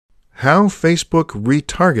How Facebook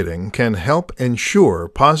retargeting can help ensure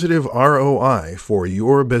positive ROI for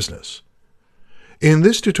your business. In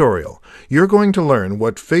this tutorial, you're going to learn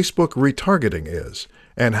what Facebook retargeting is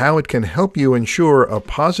and how it can help you ensure a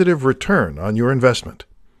positive return on your investment.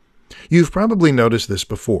 You've probably noticed this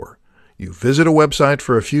before. You visit a website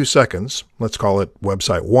for a few seconds, let's call it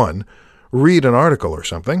website 1, read an article or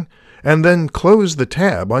something, and then close the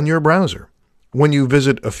tab on your browser. When you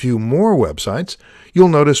visit a few more websites, you'll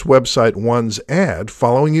notice website 1's ad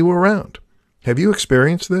following you around. Have you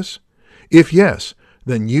experienced this? If yes,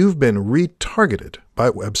 then you've been retargeted by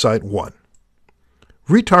website 1.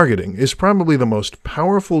 Retargeting is probably the most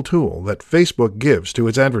powerful tool that Facebook gives to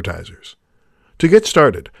its advertisers. To get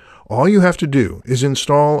started, all you have to do is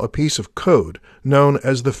install a piece of code known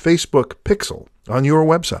as the Facebook Pixel on your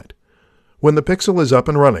website. When the pixel is up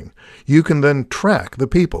and running, you can then track the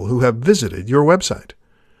people who have visited your website.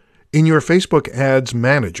 In your Facebook Ads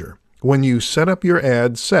Manager, when you set up your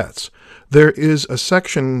ad sets, there is a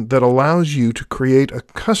section that allows you to create a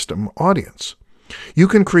custom audience. You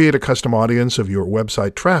can create a custom audience of your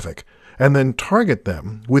website traffic and then target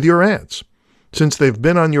them with your ads. Since they've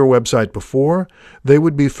been on your website before, they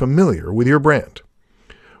would be familiar with your brand.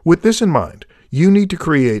 With this in mind, you need to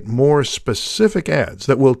create more specific ads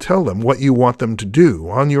that will tell them what you want them to do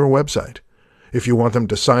on your website. If you want them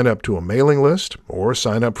to sign up to a mailing list, or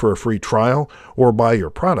sign up for a free trial, or buy your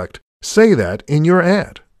product, say that in your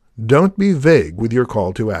ad. Don't be vague with your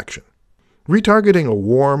call to action. Retargeting a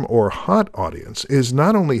warm or hot audience is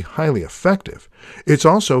not only highly effective, it's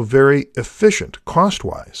also very efficient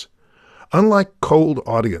cost-wise. Unlike cold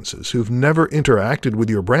audiences who've never interacted with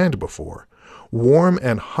your brand before, warm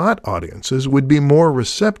and hot audiences would be more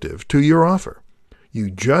receptive to your offer. You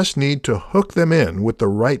just need to hook them in with the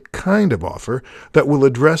right kind of offer that will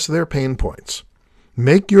address their pain points.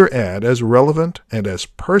 Make your ad as relevant and as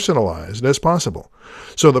personalized as possible,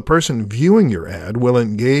 so the person viewing your ad will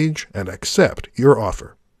engage and accept your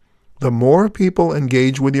offer. The more people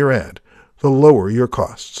engage with your ad, the lower your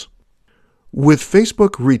costs. With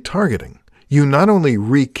Facebook retargeting, you not only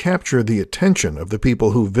recapture the attention of the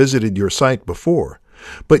people who visited your site before,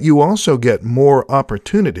 but you also get more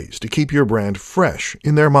opportunities to keep your brand fresh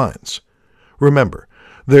in their minds. Remember,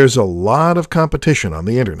 there's a lot of competition on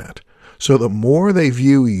the internet, so the more they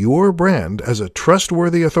view your brand as a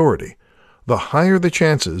trustworthy authority, the higher the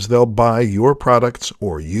chances they'll buy your products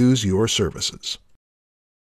or use your services.